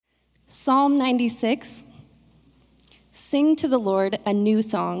Psalm 96. Sing to the Lord a new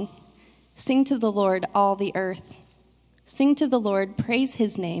song. Sing to the Lord, all the earth. Sing to the Lord, praise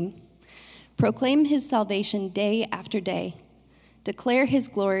his name. Proclaim his salvation day after day. Declare his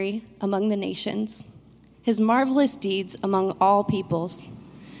glory among the nations, his marvelous deeds among all peoples.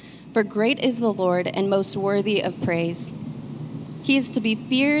 For great is the Lord and most worthy of praise. He is to be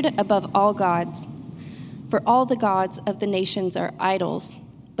feared above all gods. For all the gods of the nations are idols,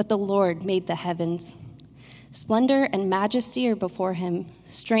 but the Lord made the heavens. Splendor and majesty are before him.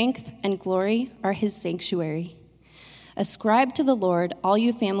 Strength and glory are his sanctuary. Ascribe to the Lord, all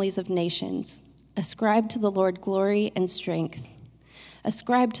you families of nations. Ascribe to the Lord glory and strength.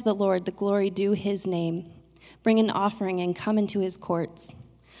 Ascribe to the Lord the glory due his name. Bring an offering and come into his courts.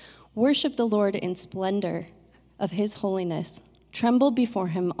 Worship the Lord in splendor of his holiness. Tremble before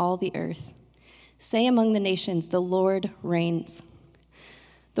him, all the earth. Say among the nations, the Lord reigns.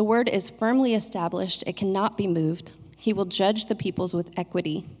 The word is firmly established, it cannot be moved. He will judge the peoples with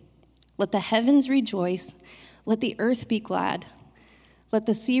equity. Let the heavens rejoice, let the earth be glad. Let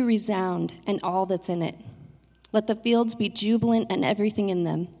the sea resound and all that's in it. Let the fields be jubilant and everything in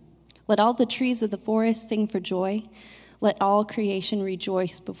them. Let all the trees of the forest sing for joy. Let all creation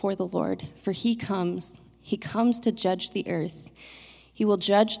rejoice before the Lord, for he comes to judge the earth. He will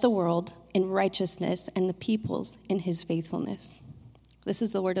judge the world in righteousness and the peoples in his faithfulness. This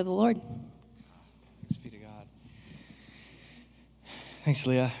is the word of the Lord. Thanks be to God. Thanks,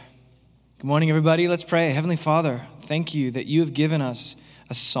 Leah. Good morning, everybody. Let's pray. Heavenly Father, thank you that you have given us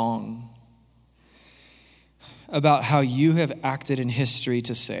a song about how you have acted in history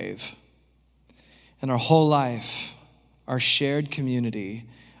to save. And our whole life, our shared community,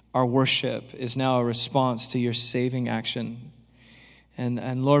 our worship is now a response to your saving action.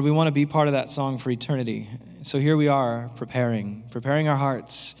 And Lord, we want to be part of that song for eternity. So here we are preparing our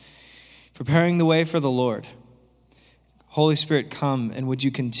hearts, preparing the way for the Lord. Holy Spirit, come, and would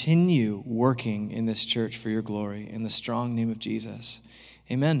you continue working in this church for your glory in the strong name of Jesus.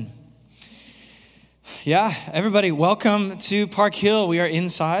 Amen. Yeah, everybody, welcome to Park Hill. We are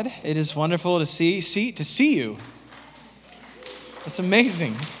inside. It is wonderful to see you. It's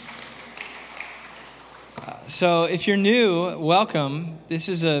amazing. So if you're new, welcome. This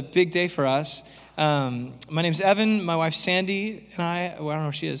is a big day for us. My name's Evan. My wife Sandy and I don't know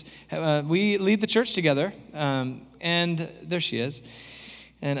where she is. We lead the church together, and there she is.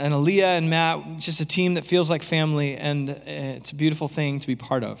 And Aaliyah and Matt, it's just a team that feels like family, and it's a beautiful thing to be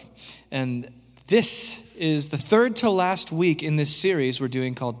part of. And this is the third to last week in this series we're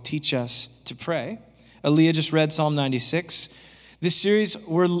doing called Teach Us to Pray. Aaliyah just read Psalm 96. This series,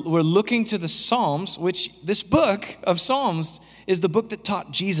 we're looking to the Psalms, which this book of Psalms is the book that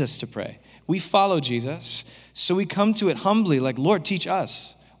taught Jesus to pray. We follow Jesus, so we come to it humbly, like, Lord, teach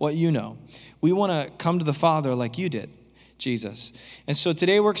us what you know. We want to come to the Father like you did, Jesus. And so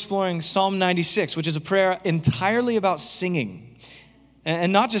today we're exploring Psalm 96, which is a prayer entirely about singing.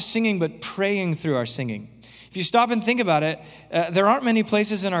 And not just singing, but praying through our singing. If you stop and think about it, there aren't many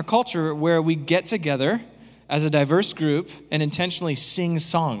places in our culture where we get together as a diverse group and intentionally sing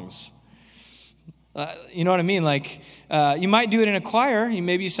songs. You know what I mean? Like, you might do it in a choir.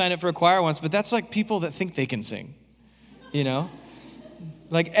 Maybe you signed up for a choir once, but that's like people that think they can sing, you know?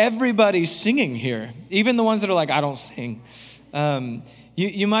 Like, everybody's singing here, even the ones that are like, I don't sing.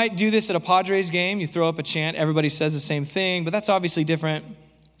 You might do this at a Padres game. You throw up a chant. Everybody says the same thing, but that's obviously different.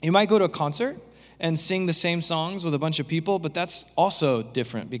 You might go to a concert and sing the same songs with a bunch of people, but that's also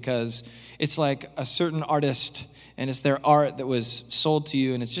different because it's like a certain artist and it's their art that was sold to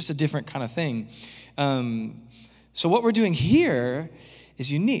you, and it's just a different kind of thing. So what we're doing here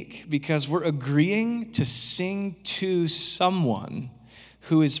is unique because we're agreeing to sing to someone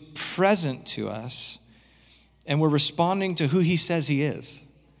who is present to us, and we're responding to who he says he is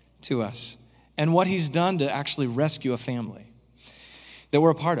to us and what he's done to actually rescue a family that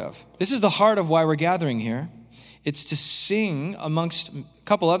we're a part of. This is the heart of why we're gathering here. It's to sing amongst a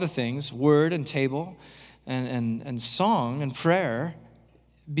couple other things, word and table and song and prayer,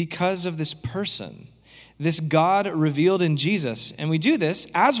 because of this person, this God revealed in Jesus. And we do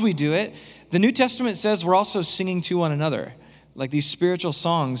this, as we do it, the New Testament says we're also singing to one another. Like, these spiritual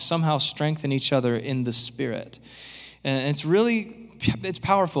songs somehow strengthen each other in the Spirit. And it's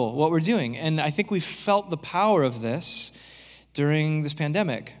powerful what we're doing. And I think we've felt the power of this during this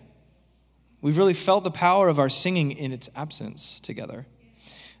pandemic. We've really felt the power of our singing in its absence together.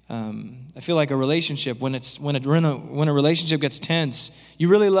 I feel like a relationship, when a relationship gets tense, you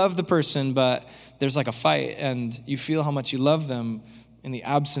really love the person, but there's like a fight, and you feel how much you love them, in the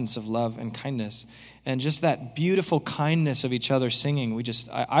absence of love and kindness. And just that beautiful kindness of each other singing,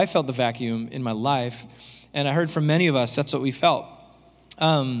 I felt the vacuum in my life, and I heard from many of us, that's what we felt.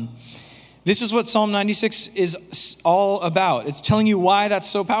 This is what Psalm 96 is all about. It's telling you why that's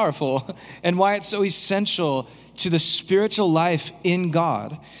so powerful and why it's so essential to the spiritual life in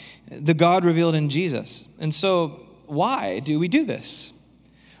God, the God revealed in Jesus. And so why do we do this?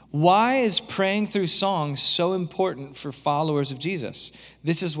 Why is praying through songs so important for followers of Jesus?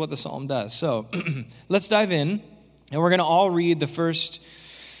 This is what the psalm does. So let's dive in, and we're going to all read the first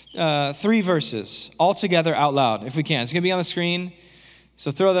 3 verses all together out loud, if we can. It's going to be on the screen, so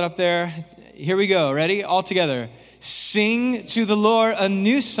throw that up there. Here we go. Ready? All together. Sing to the Lord a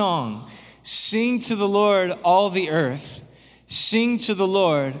new song. Sing to the Lord all the earth. Sing to the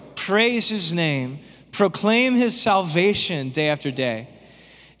Lord. Praise his name. Proclaim his salvation day after day.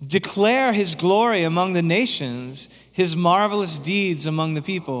 Declare his glory among the nations, his marvelous deeds among the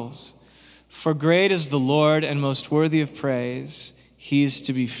peoples. For great is the Lord and most worthy of praise. He is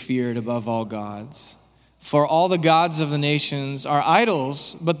to be feared above all gods. For all the gods of the nations are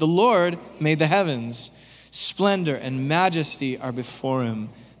idols, but the Lord made the heavens. Splendor and majesty are before him.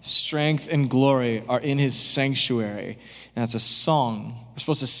 Strength and glory are in his sanctuary. And that's a song. We're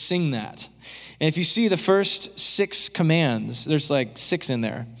supposed to sing that. And if you see the first 6 commands, there's like 6 in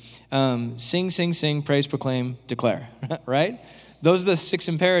there. Sing, sing, sing, praise, proclaim, declare, right? Those are the 6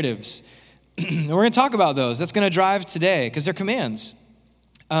 imperatives. And we're going to talk about those. That's going to drive today because they're commands.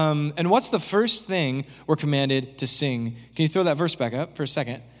 And what's the first thing we're commanded to sing? Can you throw that verse back up for a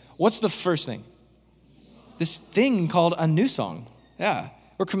second? What's the first thing? This thing called a new song. Yeah,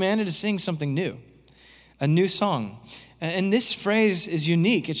 we're commanded to sing something new. A new song. And this phrase is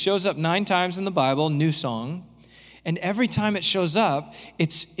unique. It shows up 9 times in the Bible, new song. And every time it shows up,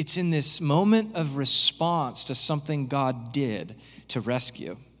 it's in this moment of response to something God did to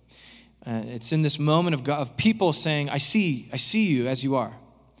rescue. It's in this moment of people saying, I see you as you are.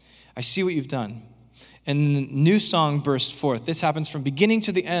 I see what you've done. And the new song bursts forth. This happens from beginning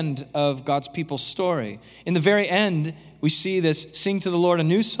to the end of God's people's story. In the very end, we see this sing to the Lord a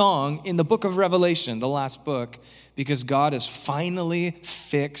new song in the book of Revelation, the last book, because God has finally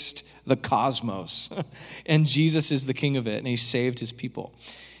fixed the cosmos. And Jesus is the king of it, and he saved his people.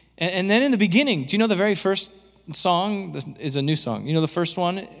 And then in the beginning, do you know the very first song is a new song? You know the first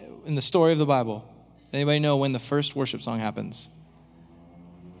one in the story of the Bible? Anybody know when the first worship song happens?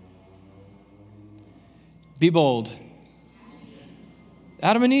 Be bold.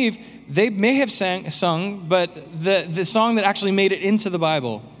 Adam and Eve, they may have sung, but the song that actually made it into the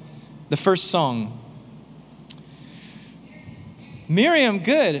Bible, the first song. Miriam,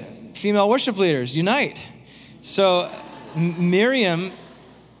 good. Female worship leaders, unite. So Miriam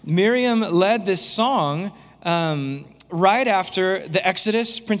led this song right after the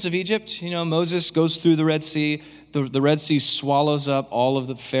Exodus, Prince of Egypt. You know, Moses goes through the Red Sea. The Red Sea swallows up all of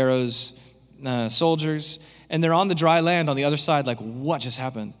the Pharaoh's soldiers. And they're on the dry land on the other side, like, what just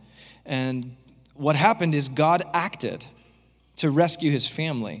happened? And what happened is God acted to rescue his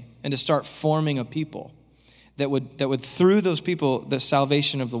family and to start forming a people that would through those people, the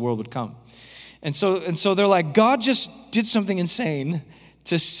salvation of the world would come. And so they're like, God just did something insane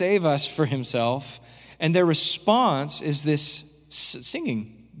to save us for himself. And their response is this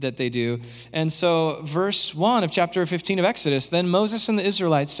singing that they do. And so verse 1 of chapter 15 of Exodus, then Moses and the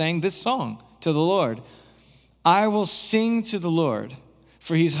Israelites sang this song to the Lord. I will sing to the Lord,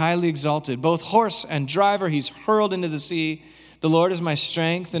 for he's highly exalted. Both horse and driver he's hurled into the sea. The Lord is my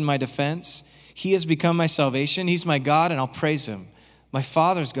strength and my defense. He has become my salvation. He's my God, and I'll praise him. My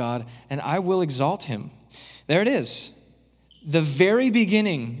Father's God, and I will exalt him. There it is. The very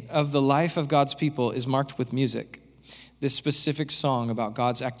beginning of the life of God's people is marked with music. This specific song about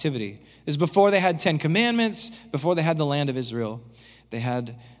God's activity. This is before they had 10 commandments, before they had the land of Israel. They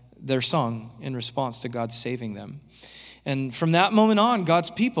had their song in response to God saving them. And from that moment on, God's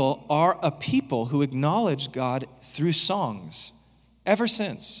people are a people who acknowledge God through songs, ever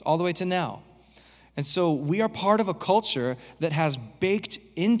since, all the way to now. And so we are part of a culture that has baked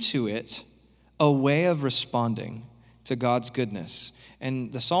into it a way of responding to God's goodness.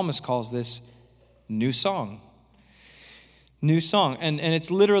 And the psalmist calls this new song. New song. And it's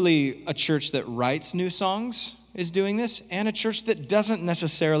literally a church that writes new songs is doing this, and a church that doesn't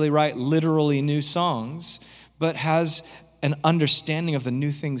necessarily write literally new songs, but has an understanding of the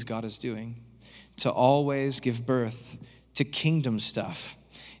new things God is doing to always give birth to kingdom stuff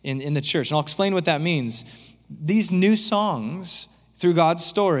in the church. And I'll explain what that means. These new songs through God's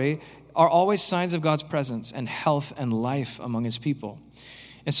story are always signs of God's presence and health and life among his people.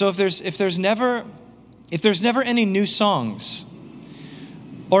 And so if there's never any new songs,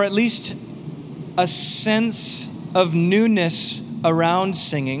 or at least a sense of newness around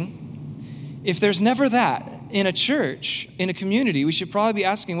singing, if there's never that in a church, in a community, we should probably be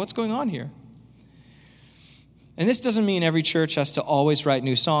asking, what's going on here? And this doesn't mean every church has to always write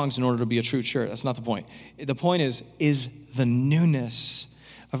new songs in order to be a true church. That's not the point. The point is the newness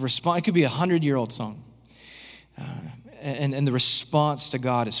of response. It could be a 100-year-old song. And the response to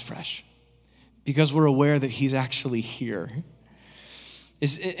God is fresh because we're aware that he's actually here.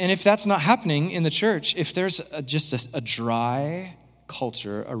 And if that's not happening in the church, if there's just a dry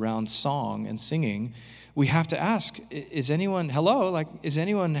culture around song and singing, we have to ask, is anyone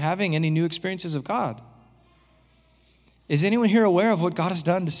having any new experiences of God? Is anyone here aware of what God has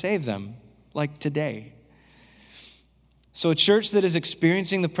done to save them, like today? So a church that is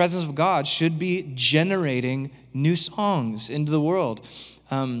experiencing the presence of God should be generating new songs into the world.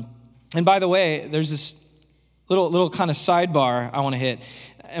 And by the way, there's this little kind of sidebar I want to hit.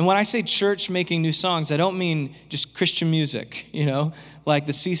 And when I say church making new songs, I don't mean just Christian music, like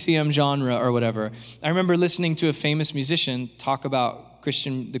the CCM genre or whatever. I remember listening to a famous musician talk about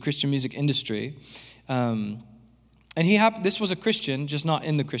the Christian music industry. And this was a Christian, just not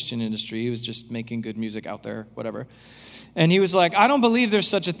in the Christian industry. He was just making good music out there, whatever. And he was like, I don't believe there's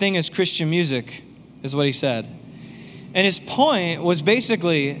such a thing as Christian music, is what he said. And his point was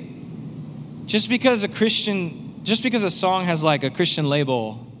basically, just because a song has like a Christian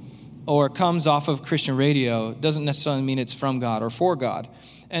label or comes off of Christian radio doesn't necessarily mean it's from God or for God.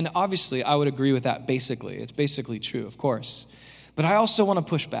 And obviously, I would agree with that basically. It's basically true, of course. But I also want to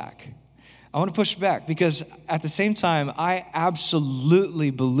push back. I want to push back because at the same time, I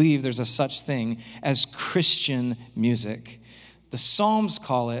absolutely believe there's a such thing as Christian music. The Psalms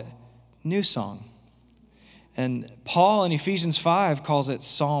call it new song. And Paul in Ephesians 5 calls it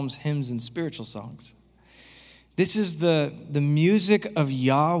psalms, hymns, and spiritual songs. This is the music of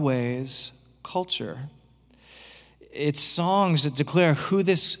Yahweh's culture. It's songs that declare who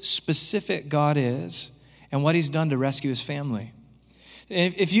this specific God is and what he's done to rescue his family.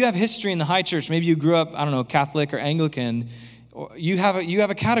 If you have history in the high church, maybe you grew up, Catholic or Anglican, you have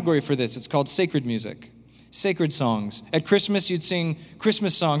a category for this. It's called sacred music, sacred songs. At Christmas, you'd sing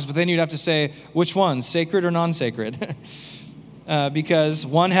Christmas songs, but then you'd have to say, which one, sacred or non-sacred? Because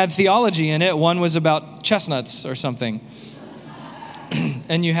one had theology in it, one was about chestnuts or something.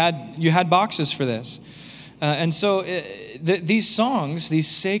 And you had boxes for this. And so these songs, these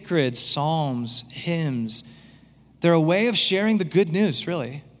sacred psalms, hymns, they're a way of sharing the good news,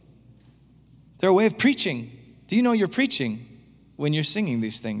 really. They're a way of preaching. Do you know you're preaching when you're singing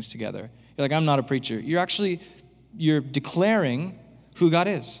these things together? You're like, I'm not a preacher. You're declaring who God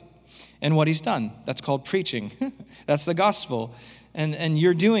is and what he's done. That's called preaching. That's the gospel. And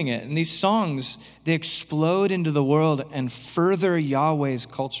you're doing it. And these songs, they explode into the world and further Yahweh's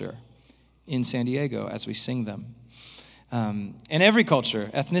culture in San Diego as we sing them. In every culture,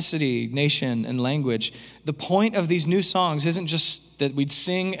 ethnicity, nation, and language, the point of these new songs isn't just that we'd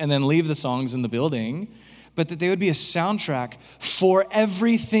sing and then leave the songs in the building, but that they would be a soundtrack for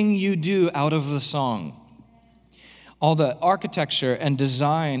everything you do out of the song. All the architecture and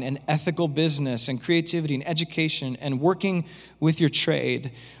design and ethical business and creativity and education and working with your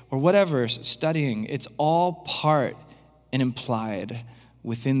trade or whatever, studying, it's all part and implied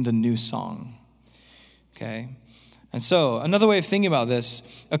within the new song. Okay? And so, another way of thinking about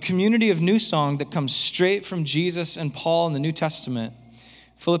this, a community of new song that comes straight from Jesus and Paul in the New Testament,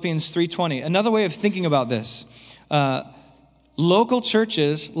 Philippians 3:20. Another way of thinking about this, local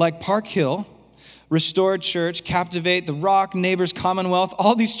churches like Park Hill, Restored Church, Captivate, The Rock, Neighbors, Commonwealth,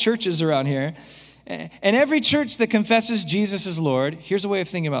 all these churches around here, and every church that confesses Jesus as Lord, here's a way of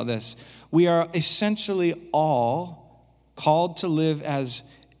thinking about this. We are essentially all called to live as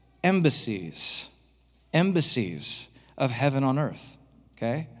embassies of heaven on earth,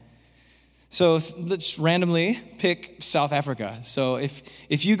 okay? So let's randomly pick South Africa. So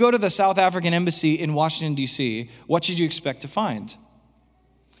if you go to the South African embassy in Washington, D.C., what should you expect to find?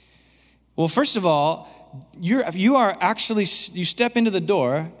 Well, first of all, you step into the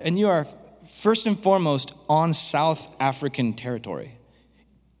door and you are first and foremost on South African territory.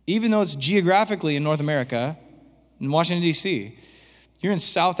 Even though it's geographically in North America, in Washington, D.C., you're in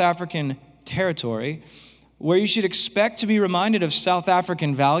South African territory where you should expect to be reminded of South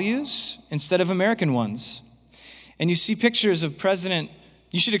African values instead of American ones. And you see pictures of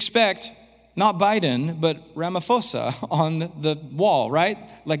you should expect, not Biden, but Ramaphosa on the wall, right?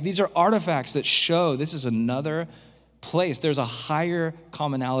 Like these are artifacts that show this is another place. There's a higher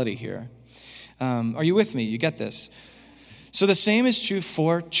commonality here. Are you with me? You get this? So the same is true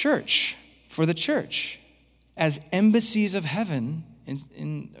for the church. As embassies of heaven,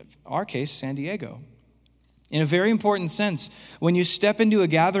 in our case, San Diego. In a very important sense, when you step into a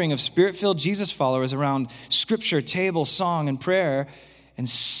gathering of Spirit-filled Jesus followers around scripture, table, song, and prayer, and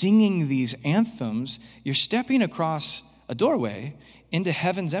singing these anthems, you're stepping across a doorway into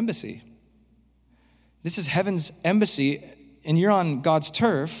heaven's embassy. This is heaven's embassy, and you're on God's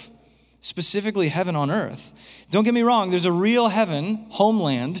turf, specifically heaven on earth. Don't get me wrong, there's a real heaven,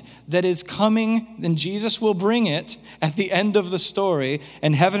 homeland, that is coming, and Jesus will bring it at the end of the story,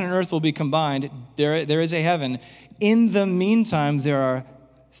 and heaven and earth will be combined. There is a heaven. In the meantime, there are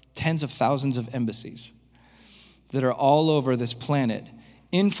tens of thousands of embassies that are all over this planet,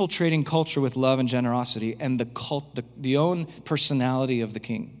 infiltrating culture with love and generosity and the own personality of the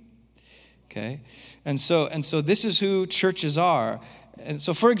King. Okay? And so this is who churches are. And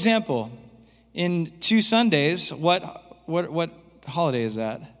so, for example, in 2 Sundays, what holiday is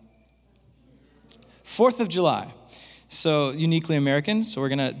that? 4th of July. So uniquely American. So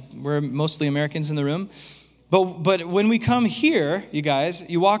we're mostly Americans in the room. But when we come here, you guys,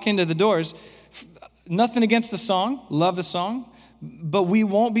 you walk into the doors. Nothing against the song, love the song, but we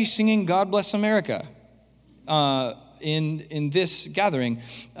won't be singing "God Bless America" in this gathering.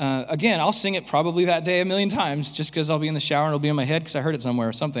 Again, I'll sing it probably that day 1,000,000 times just because I'll be in the shower and it'll be in my head because I heard it somewhere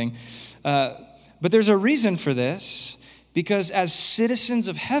or something. But there's a reason for this, because as citizens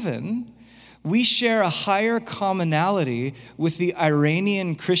of heaven, we share a higher commonality with the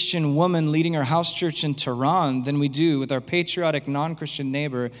Iranian Christian woman leading our house church in Tehran than we do with our patriotic non-Christian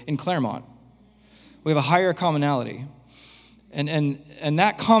neighbor in Claremont. We have a higher commonality. And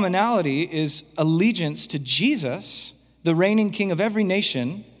that commonality is allegiance to Jesus, the reigning King of every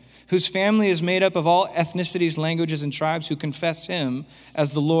nation, whose family is made up of all ethnicities, languages, and tribes who confess him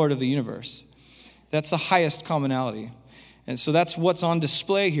as the Lord of the universe. That's the highest commonality. And so that's what's on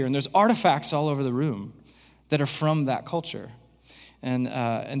display here. And there's artifacts all over the room that are from that culture.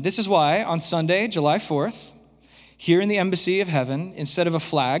 And this is why on Sunday, July 4th, here in the embassy of heaven, instead of a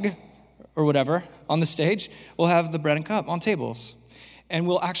flag or whatever on the stage, we'll have the bread and cup on tables. And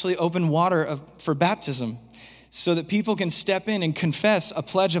we'll actually open water for baptism so that people can step in and confess a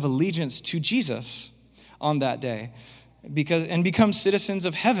pledge of allegiance to Jesus on that day and become citizens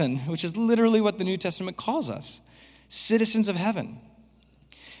of heaven, which is literally what the New Testament calls us, citizens of heaven.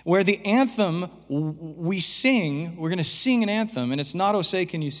 Where the anthem we sing, we're going to sing an anthem, and it's not "O say,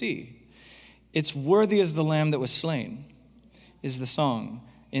 can you see?" It's "Worthy is the Lamb that was slain," is the song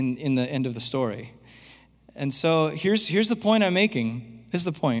in the end of the story. And so here's the point I'm making. This is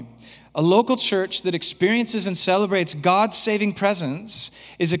the point. A local church that experiences and celebrates God's saving presence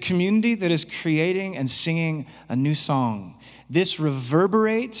is a community that is creating and singing a new song. This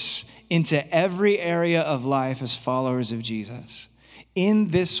reverberates into every area of life as followers of Jesus.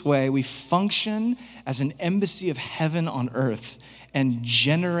 In this way, we function as an embassy of heaven on earth and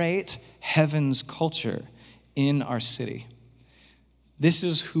generate heaven's culture in our city. This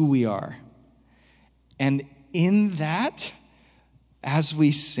is who we are. And in that, as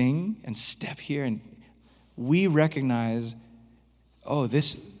we sing and step here, and we recognize, oh,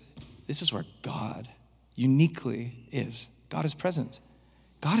 this is where God uniquely is. God is present.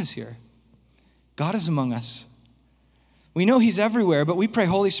 God is here. God is among us. We know he's everywhere, but we pray,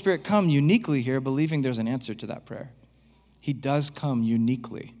 Holy Spirit, come uniquely here, believing there's an answer to that prayer. He does come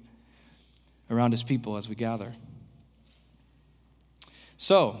uniquely around his people as we gather.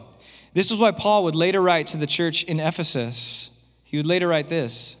 So, this is why Paul would later write to the church in Ephesus. He would later write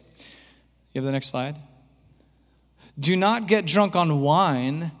this. You have the next slide? Do not get drunk on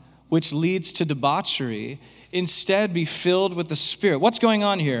wine, which leads to debauchery. Instead, be filled with the Spirit. What's going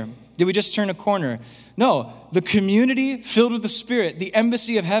on here? Did we just turn a corner? No, the community filled with the Spirit, the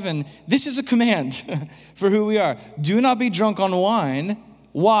embassy of heaven, this is a command for who we are. Do not be drunk on wine.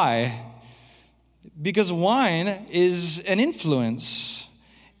 Why? Because wine is an influence,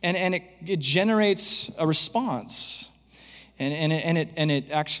 and it generates a response, and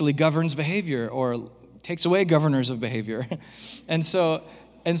it actually governs behavior or takes away governors of behavior. And so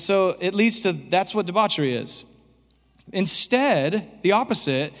it leads to, that's what debauchery is. Instead, the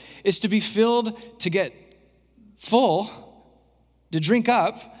opposite is to be filled, to get full, to drink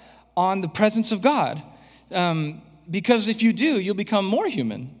up on the presence of God. Because if you do, you'll become more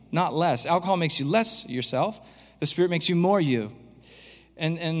human, not less. Alcohol makes you less yourself. The Spirit makes you more you.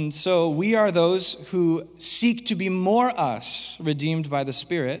 And so we are those who seek to be more us, redeemed by the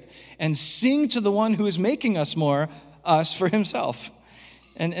Spirit, and sing to the one who is making us more us for himself.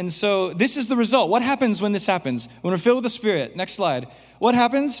 And so this is the result. What happens when this happens? When we're filled with the Spirit. Next slide. What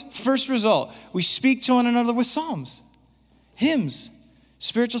happens? First result. We speak to one another with psalms, hymns,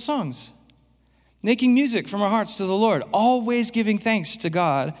 spiritual songs. Making music from our hearts to the Lord, always giving thanks to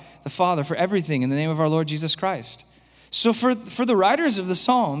God the Father for everything in the name of our Lord Jesus Christ. So for the writers of the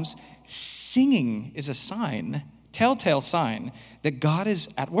Psalms, singing is a sign, telltale sign, that God is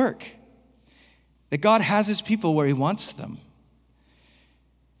at work, that God has his people where he wants them.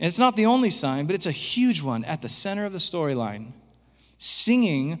 And it's not the only sign, but it's a huge one at the center of the storyline.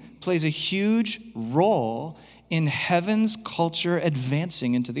 Singing plays a huge role in heaven's culture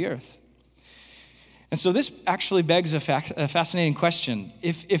advancing into the earth. And so this actually begs a fascinating question.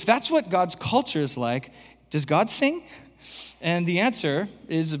 If that's what God's culture is like, does God sing? And the answer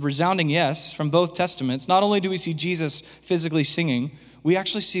is a resounding yes from both testaments. Not only do we see Jesus physically singing, we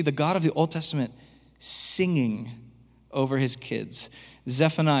actually see the God of the Old Testament singing over his kids.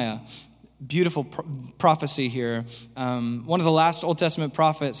 Zephaniah, beautiful prophecy here. One of the last Old Testament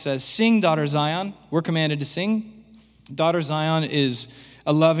prophets says, "Sing, daughter Zion." We're commanded to sing. Daughter Zion is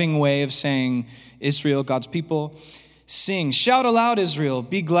a loving way of saying Israel, God's people. Sing, shout aloud, Israel.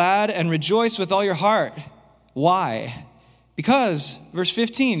 Be glad and rejoice with all your heart. Why? Because, verse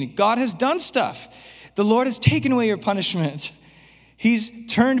 15, God has done stuff. The Lord has taken away your punishment. He's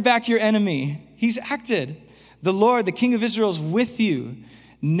turned back your enemy. He's acted. The Lord, the King of Israel, is with you.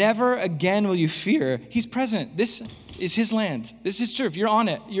 Never again will you fear. He's present. This is his land. This is true. If you're on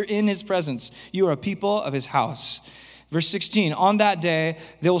it, you're in his presence. You are a people of his house. Verse 16, on that day,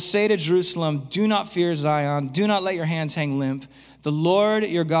 they will say to Jerusalem, do not fear Zion. Do not let your hands hang limp. The Lord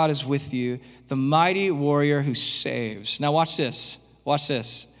your God is with you, the mighty warrior who saves. Now watch this. Watch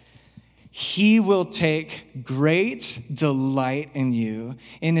this. He will take great delight in you.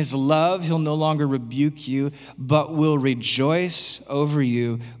 In his love, he'll no longer rebuke you, but will rejoice over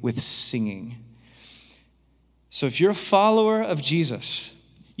you with singing. So if you're a follower of Jesus,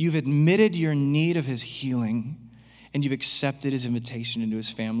 you've admitted your need of his healing, and you've accepted his invitation into his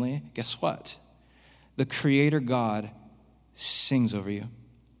family, guess what? The Creator God sings over you.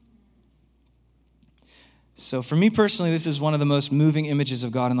 So for me personally, this is one of the most moving images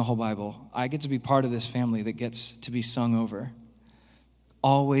of God in the whole Bible. I get to be part of this family that gets to be sung over.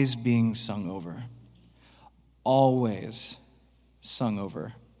 Always being sung over. Always sung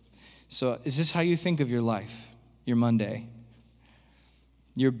over. So is this how you think of your life, your Monday?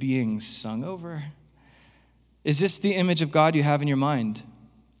 You're being sung over? Is this the image of God you have in your mind?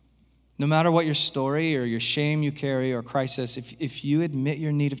 No matter what your story or your shame you carry or crisis, if you admit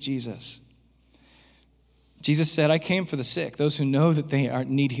your need of Jesus, Jesus said, I came for the sick, those who know that they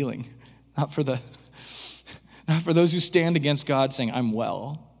need healing, not for those who stand against God saying, I'm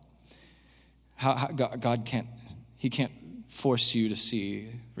well. God can't force you to see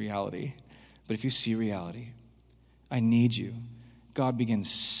reality. But if you see reality, I need you. God begins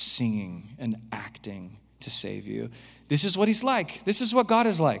singing and acting to save you. This is what he's like. This is what God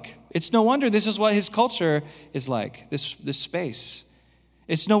is like. It's no wonder this is what his culture is like, this space.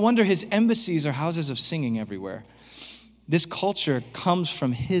 It's no wonder his embassies are houses of singing everywhere. This culture comes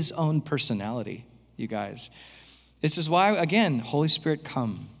from his own personality, you guys. This is why, again, Holy Spirit,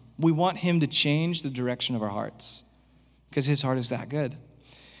 come. We want him to change the direction of our hearts because his heart is that good.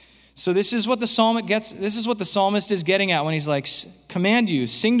 So this is what the psalmist is getting at when he's like, command you,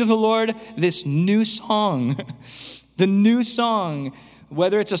 sing to the Lord this new song. The new song.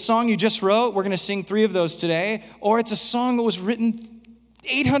 Whether it's a song you just wrote, we're going to sing 3 of those today, or it's a song that was written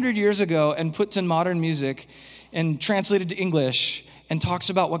 800 years ago and put to modern music and translated to English and talks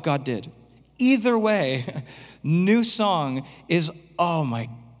about what God did. Either way, new song is, oh my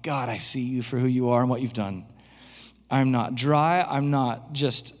God, I see you for who you are and what you've done. I'm not dry. I'm not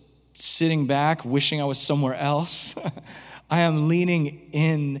just sitting back wishing I was somewhere else. I am leaning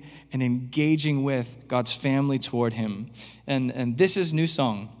in and engaging with God's family toward him. And this is new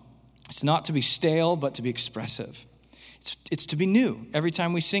song. It's not to be stale, but to be expressive. It's to be new every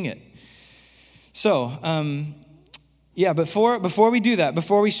time we sing it. So, before we do that,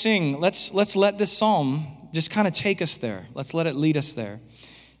 before we sing, let's let this psalm just kind of take us there. Let's let it lead us there.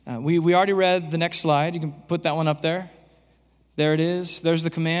 We already read the next slide. You can put that one up there. There it is. There's the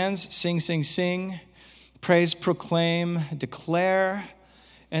commands. Sing, sing, sing. Praise, proclaim, declare.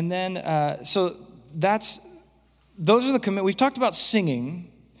 And then, those are the commands. We've talked about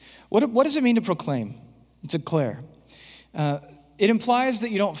singing. What does it mean to proclaim, to declare? It implies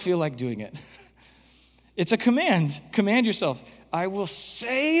that you don't feel like doing it. It's a command. Command yourself. I will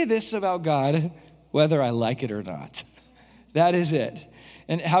say this about God, whether I like it or not. That is it.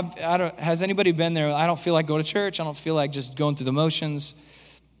 And has anybody been there? I don't feel like going to church. I don't feel like just going through the motions.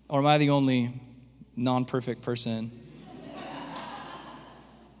 Or am I the only non-perfect person?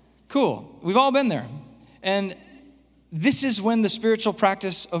 Cool. We've all been there. And this is when the spiritual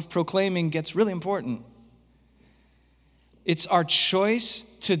practice of proclaiming gets really important. It's our choice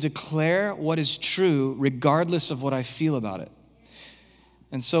to declare what is true regardless of what I feel about it.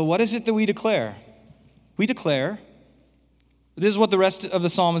 And so what is it that we declare? We declare, this is what the rest of the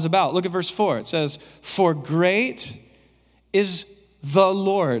psalm is about. Look at verse 4. It says, "For great is the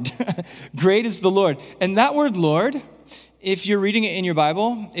Lord." Great is the Lord. And that word Lord, if you're reading it in your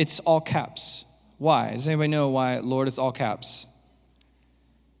Bible, it's all caps. Why? Does anybody know why Lord is all caps?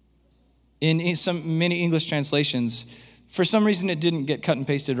 In many English translations, for some reason it didn't get cut and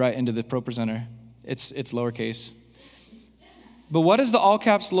pasted right into the ProPresenter. It's lowercase. But what does the all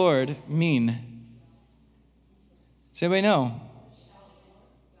caps Lord mean? Does anybody know?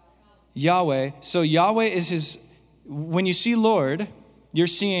 Yahweh. So Yahweh is his, when you see Lord, you're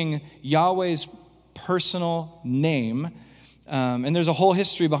seeing Yahweh's personal name. And there's a whole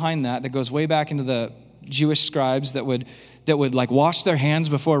history behind that goes way back into the Jewish scribes that would like wash their hands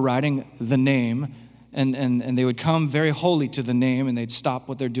before writing the name. And they would come very holy to the name, and they'd stop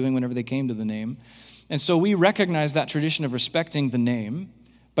what they're doing whenever they came to the name. And so we recognize that tradition of respecting the name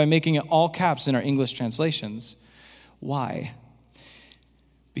by making it all caps in our English translations. Why?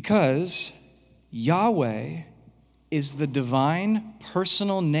 Because Yahweh is the divine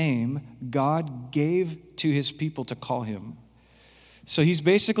personal name God gave to his people to call him. So he's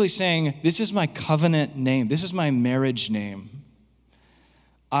basically saying, this is my covenant name. This is my marriage name.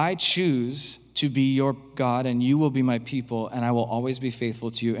 I choose to be your God, and you will be my people, and I will always be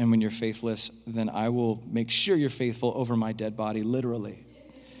faithful to you. And when you're faithless, then I will make sure you're faithful over my dead body, literally.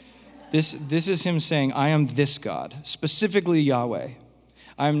 This is him saying, I am this God, specifically Yahweh.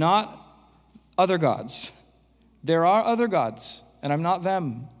 I am not other gods. There are other gods, and I'm not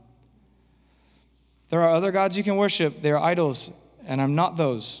them. There are other gods you can worship. They are idols, and I'm not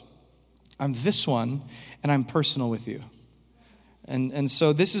those. I'm this one, and I'm personal with you. And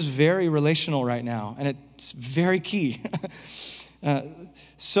so this is very relational right now, and it's very key.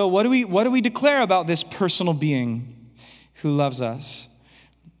 So what do we declare about this personal being who loves us?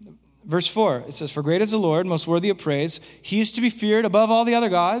 Verse 4, it says, "For great is the Lord, most worthy of praise. He is to be feared above all the other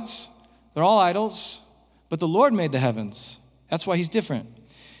gods. They're all idols, but the Lord made the heavens." That's why he's different.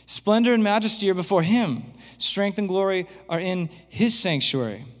 "Splendor and majesty are before him. Strength and glory are in his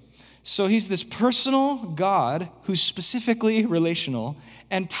sanctuary." So he's this personal God who's specifically relational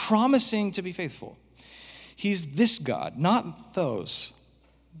and promising to be faithful. He's this God, not those.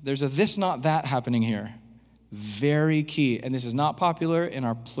 There's a this, not that happening here. Very key. And this is not popular in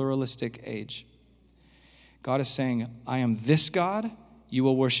our pluralistic age. God is saying, I am this God. You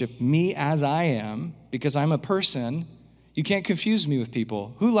will worship me as I am because I'm a person. You can't confuse me with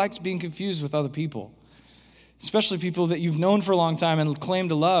people. Who likes being confused with other people? Especially people that you've known for a long time and claim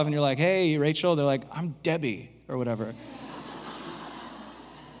to love, and you're like, hey, Rachel. They're like, I'm Debbie, or whatever.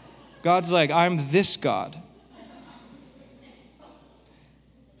 God's like, I'm this God.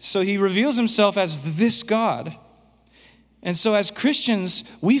 So he reveals himself as this God. And so as Christians,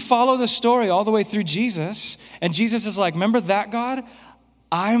 we follow the story all the way through Jesus, and Jesus is like, remember that God?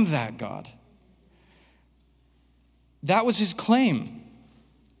 I'm that God. That was his claim.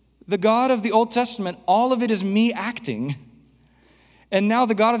 The God of the Old Testament, all of it is me acting. And now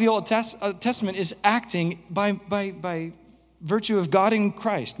the God of the Old Testament is acting by virtue of God in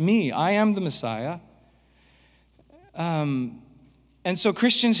Christ. Me, I am the Messiah. And so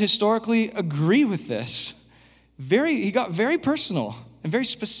Christians historically agree with this. He got very personal and very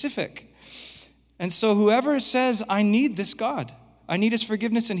specific. And so whoever says, I need this God, I need his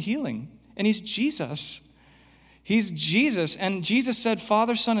forgiveness and healing, and he's Jesus. He's Jesus, and Jesus said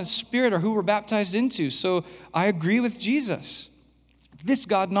Father, Son, and Spirit are who we're baptized into. So I agree with Jesus. This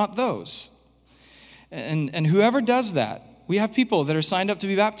God, not those. And whoever does that, we have people that are signed up to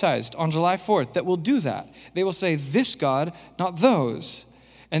be baptized on July 4th that will do that. They will say, this God, not those.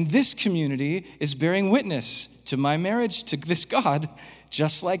 And this community is bearing witness to my marriage to this God,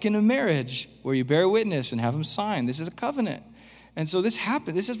 just like in a marriage where you bear witness and have him sign. This is a covenant. And so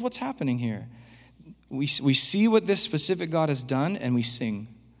this is what's happening here. We see what this specific God has done, and we sing.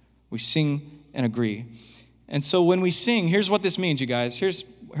 We sing and agree. And so when we sing, here's what this means, you guys. Here's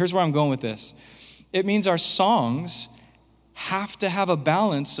where I'm going with this. It means our songs have to have a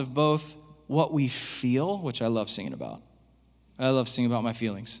balance of both what we feel, which I love singing about. I love singing about my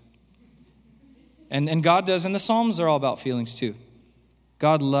feelings. And God does, and the Psalms are all about feelings too.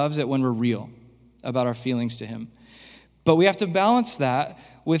 God loves it when we're real about our feelings to him. But we have to balance that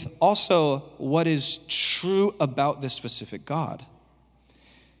with also what is true about this specific God.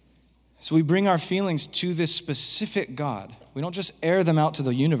 So we bring our feelings to this specific God. We don't just air them out to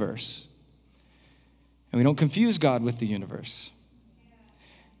the universe. And we don't confuse God with the universe.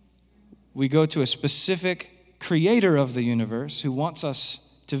 We go to a specific creator of the universe who wants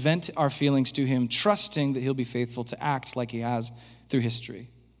us to vent our feelings to him, trusting that he'll be faithful to act like he has through history.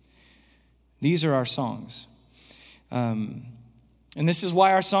 These are our songs. And this is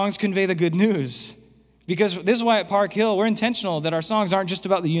why our songs convey the good news. Because this is why at Park Hill, we're intentional that our songs aren't just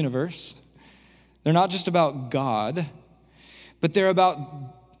about the universe. They're not just about God, but they're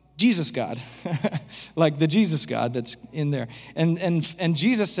about Jesus God, like the Jesus God that's in there. And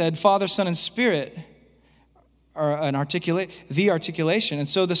Jesus said, Father, Son, and Spirit are the articulation. And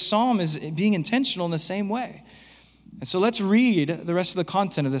so the psalm is being intentional in the same way. And so let's read the rest of the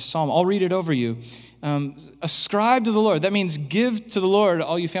content of this psalm. I'll read it over you. Ascribe to the Lord. That means give to the Lord,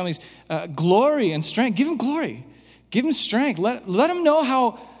 all you families, glory and strength. Give him glory. Give him strength. Let him know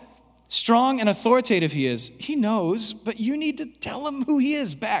how strong and authoritative he is. He knows, but you need to tell him who he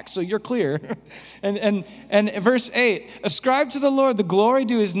is back so you're clear. And verse 8, ascribe to the Lord the glory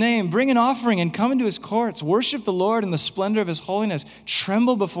due his name. Bring an offering and come into his courts. Worship the Lord in the splendor of his holiness.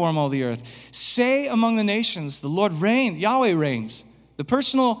 Tremble before him, all the earth. Say among the nations, the Lord reigns. Yahweh reigns. The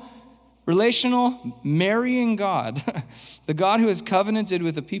personal, relational, marrying God, the God who has covenanted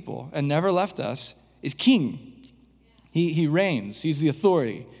with the people and never left us, is king. He reigns. He's the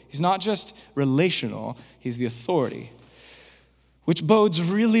authority. He's not just relational, he's the authority, which bodes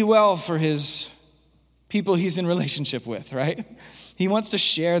really well for his people he's in relationship with, right? He wants to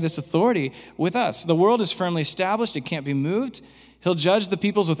share this authority with us. The world is firmly established, it can't be moved. He'll judge the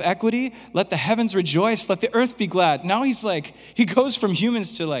peoples with equity. Let the heavens rejoice, let the earth be glad. Now he goes from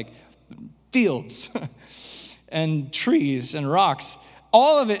humans to fields and trees and rocks.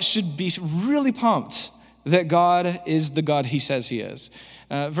 All of it should be really pumped that God is the God he says he is.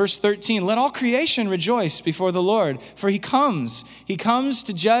 Verse 13, let all creation rejoice before the Lord, for he comes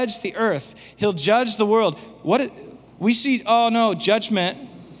to judge the earth. He'll judge the world. We see, judgment,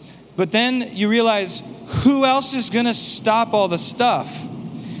 but then you realize who else is going to stop all the stuff?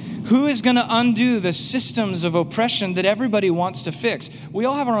 Who is going to undo the systems of oppression that everybody wants to fix? We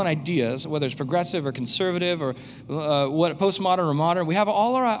all have our own ideas, whether it's progressive or conservative or what postmodern or modern. We have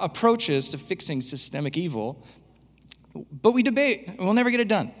all our approaches to fixing systemic evil. But we debate, and we'll never get it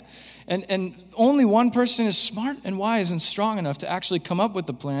done. And only one person is smart and wise and strong enough to actually come up with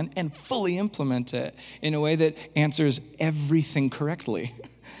the plan and fully implement it in a way that answers everything correctly.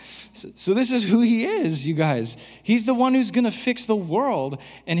 So this is who he is, you guys. He's the one who's going to fix the world,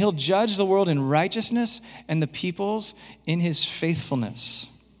 and he'll judge the world in righteousness and the peoples in his faithfulness.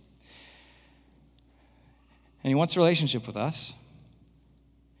 And he wants a relationship with us,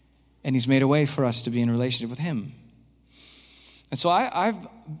 and he's made a way for us to be in a relationship with him. And so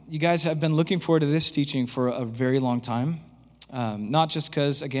you guys have been looking forward to this teaching for a very long time. Not just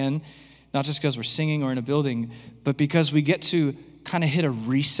because we're singing or in a building, but because we get to kind of hit a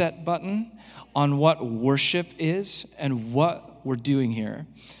reset button on what worship is and what we're doing here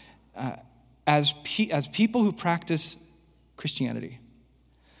as people who practice Christianity,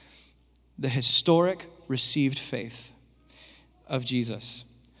 the historic received faith of Jesus.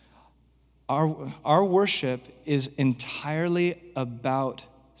 Our worship is entirely about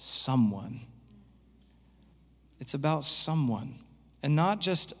someone. It's about someone, and not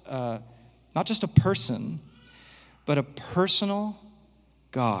just a person, but a personal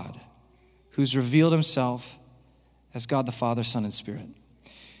God who's revealed himself as God the Father, Son, and Spirit.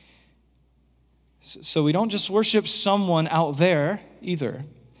 So we don't just worship someone out there either.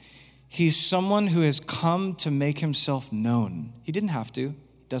 He's someone who has come to make himself known. He didn't have to.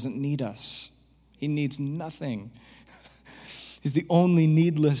 Doesn't need us. He needs nothing. He's the only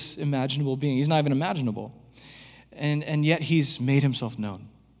needless imaginable being. He's not even imaginable. And yet he's made himself known.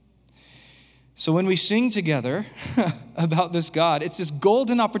 So when we sing together about this God, it's this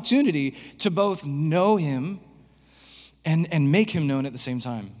golden opportunity to both know him and make him known at the same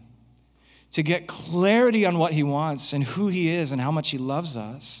time. To get clarity on what he wants and who he is and how much he loves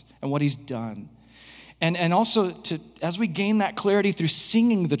us and what he's done. And also, as we gain that clarity through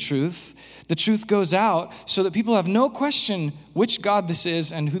singing the truth goes out so that people have no question which God this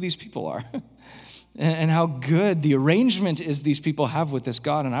is and who these people are. And how good the arrangement is these people have with this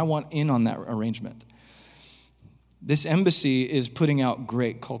God, and I want in on that arrangement. This embassy is putting out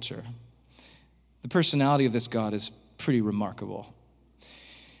great culture. The personality of this God is pretty remarkable.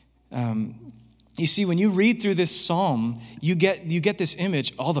 You see, when you read through this psalm, you get this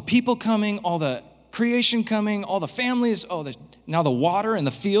image, all the people coming, all the creation coming, all the families, now the water and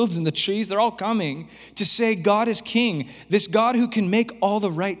the fields and the trees, they're all coming to say God is king. This God who can make all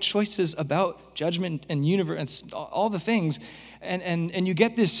the right choices about judgment and universe, all the things. And you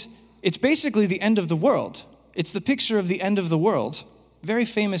get this it's basically the end of the world. It's the picture of the end of the world. Very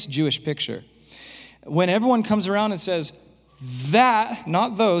famous Jewish picture. When everyone comes around and says, that,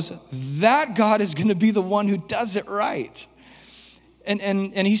 not those, that God is going to be the one who does it right.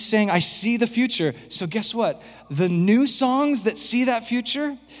 And he's saying, I see the future. So guess what? The new songs that see that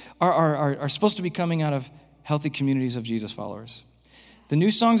future are supposed to be coming out of healthy communities of Jesus followers. The new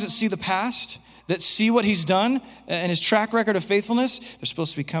songs that see the past, that see what he's done and his track record of faithfulness, they're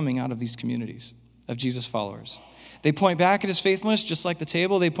supposed to be coming out of these communities of Jesus followers. They point back at his faithfulness, just like the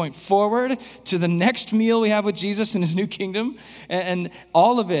table. They point forward to the next meal we have with Jesus in his new kingdom. And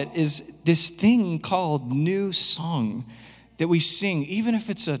all of it is this thing called new song that we sing, even if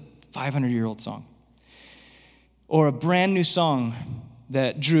it's a 500-year-old song. Or a brand new song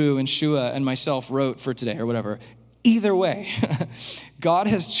that Drew and Shua and myself wrote for today or whatever. Either way, God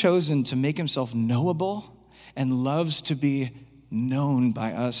has chosen to make himself knowable and loves to be known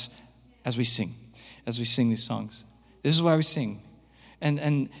by us as we sing these songs. This is why we sing.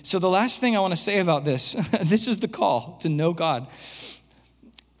 And so the last thing I want to say about this, this is the call to know God.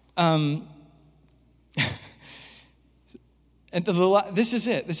 And this is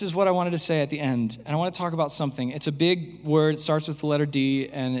it. This is what I wanted to say at the end. And I want to talk about something. It's a big word. It starts with the letter D,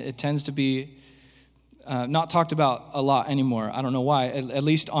 and it tends to be not talked about a lot anymore. I don't know why, at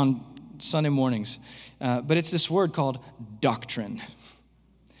least on Sunday mornings. But it's this word called doctrine.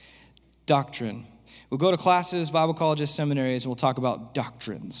 Doctrine. We'll go to classes, Bible colleges, seminaries, and we'll talk about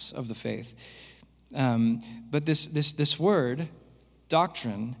doctrines of the faith. But this word,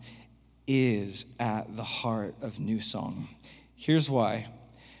 doctrine, is at the heart of New Song. Here's why.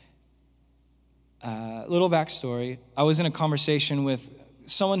 Little backstory. I was in a conversation with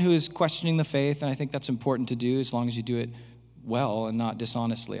someone who is questioning the faith, and I think that's important to do as long as you do it well and not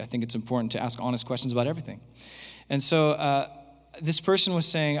dishonestly. I think it's important to ask honest questions about everything. And so this person was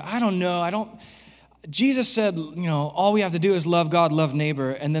saying, I don't know, Jesus said, all we have to do is love God, love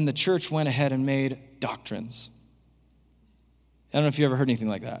neighbor, and then the church went ahead and made doctrines. I don't know if you ever heard anything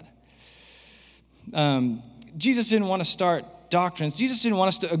like that. Jesus didn't want to start doctrines. Jesus didn't want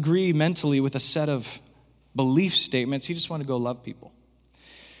us to agree mentally with a set of belief statements. He just wanted to go love people.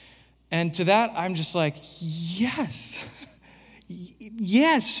 And to that, I'm just like, yes.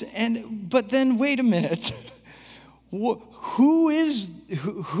 Yes. But then wait a minute. Who's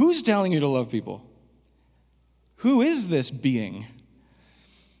telling you to love people? Who is this being?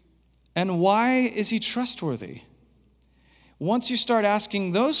 And why is he trustworthy? Once you start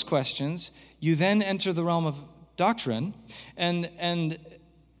asking those questions, you then enter the realm of doctrine. And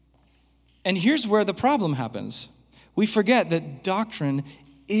here's where the problem happens. We forget that doctrine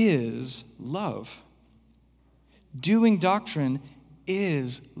is love. Doing doctrine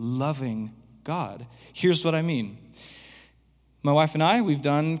is loving God. Here's what I mean. My wife and I, we've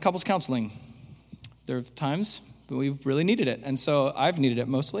done couples counseling. There are times when we've really needed it. And so I've needed it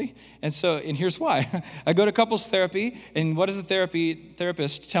mostly. And here's why. I go to couples therapy, and what does the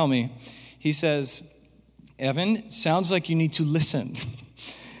therapist tell me? He says, Evan, sounds like you need to listen.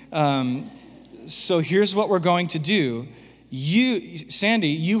 So here's what we're going to do. Sandy,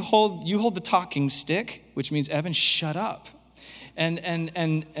 you hold the talking stick, which means Evan, shut up.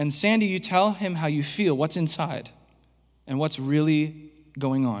 And Sandy, you tell him how you feel, what's inside, and what's really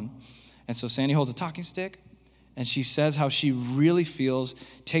going on. And so Sandy holds a talking stick, and she says how she really feels,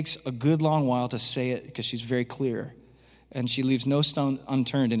 takes a good long while to say it because she's very clear. And she leaves no stone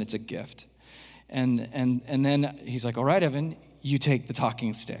unturned, and it's a gift. And then he's like, all right, Evan, you take the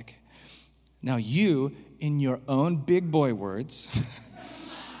talking stick. Now you, in your own big boy words,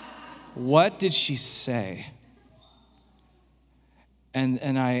 what did she say?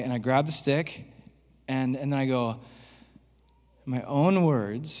 And I grab the stick, and then I go, in my own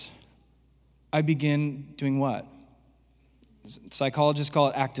words, I begin doing what? Psychologists call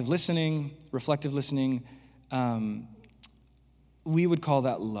it active listening, reflective listening. We would call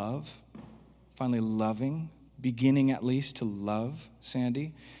that love. Finally loving, beginning at least to love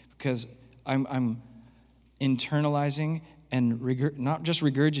Sandy, because I'm internalizing and not just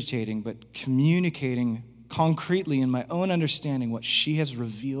regurgitating, but communicating concretely in my own understanding what she has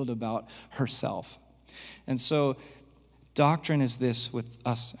revealed about herself. And so doctrine is this with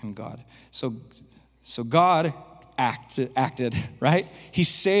us and God. So God acted, right? He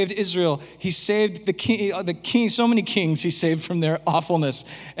saved Israel. He saved the king, so many kings he saved from their awfulness.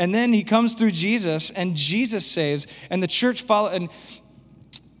 And then he comes through Jesus, and Jesus saves, and the church followed. And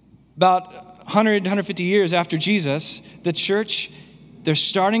about 100, 150 years after Jesus, the church, they're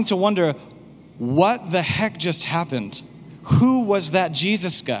starting to wonder, what the heck just happened? Who was that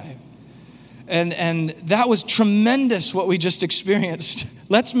Jesus guy? And that was tremendous what we just experienced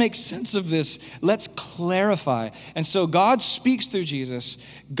Let's make sense of this. Let's clarify. And so God speaks through Jesus.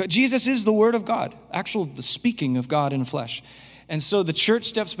 Jesus is the Word of God, the speaking of God in flesh. And so the church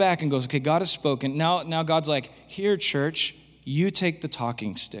steps back and goes, okay, God has spoken. Now God's like, here, church, you take the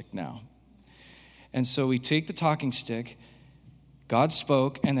talking stick now. And so we take the talking stick. God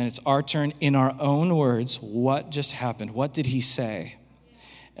spoke, and then it's our turn in our own words. What just happened? What did he say?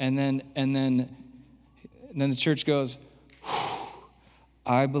 And then the church goes,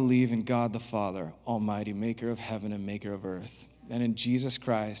 I believe in God the Father, Almighty, maker of heaven and maker of earth, and in Jesus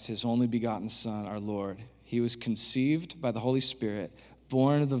Christ, his only begotten Son, our Lord. He was conceived by the Holy Spirit,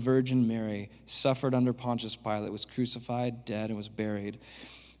 born of the Virgin Mary, suffered under Pontius Pilate, was crucified, dead, and was buried,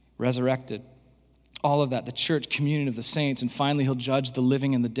 resurrected. All of that, the church, communion of the saints, and finally he'll judge the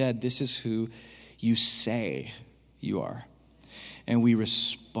living and the dead. This is who you say you are. And we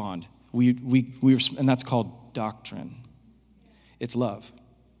respond. And that's called doctrine. It's love.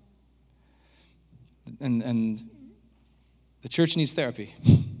 And the church needs therapy.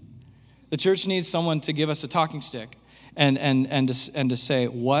 The church needs someone to give us a talking stick and to say,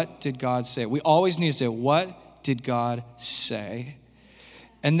 what did God say? We always need to say, what did God say?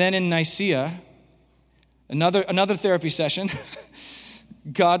 And then in Nicaea, another therapy session,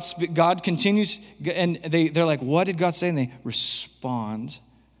 God continues, and they're like, what did God say? And they respond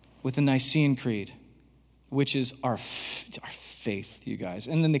with the Nicene Creed, which is our faith, you guys.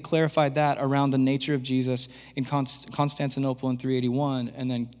 And then they clarified that around the nature of Jesus in Constantinople in 381,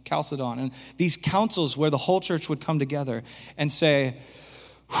 and then Chalcedon. And these councils where the whole church would come together and say,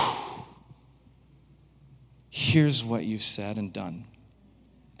 here's what you've said and done.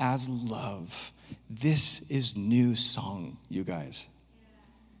 As love, this is new song, you guys.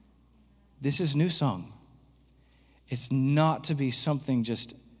 This is new song. It's not to be something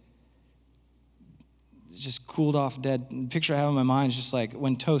just cooled off dead. The picture I have in my mind is just like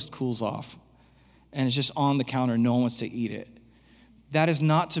when toast cools off and it's just on the counter, no one wants to eat it. That is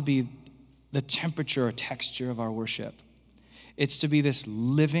not to be the temperature or texture of our worship. It's to be this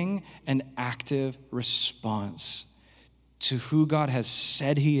living and active response to who God has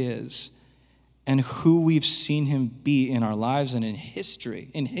said he is and who we've seen him be in our lives and in history.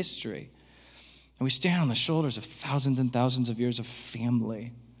 And we stand on the shoulders of thousands and thousands of years of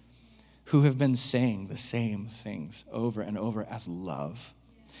family who have been saying the same things over and over as love.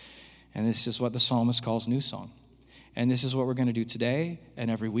 And this is what the psalmist calls new song. And this is what we're going to do today and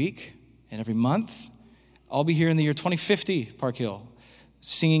every week and every month. I'll be here in the year 2050, Park Hill,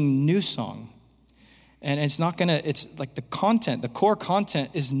 singing new song. And it's like the core content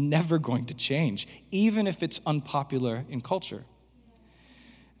is never going to change, even if it's unpopular in culture.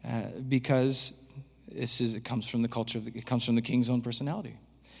 Because it comes from the culture, it comes from the King's own personality.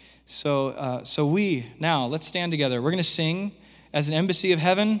 So let's stand together. We're going to sing as an embassy of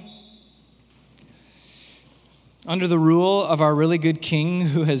heaven under the rule of our really good King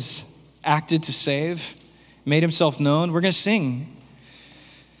who has acted to save, made himself known. We're going to sing.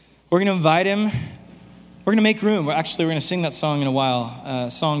 We're going to invite him. We're going to make room. We're going to sing that song in a while.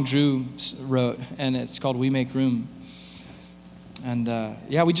 A song Drew wrote, and it's called We Make Room. And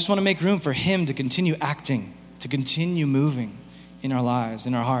we just want to make room for him to continue acting, to continue moving in our lives,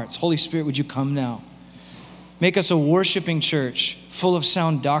 in our hearts. Holy Spirit, would you come now? Make us a worshiping church, full of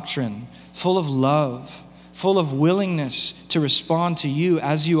sound doctrine, full of love, full of willingness to respond to you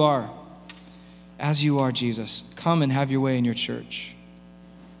as you are. As you are, Jesus. Come and have your way in your church.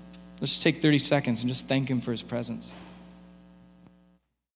 Let's take 30 seconds and just thank him for his presence.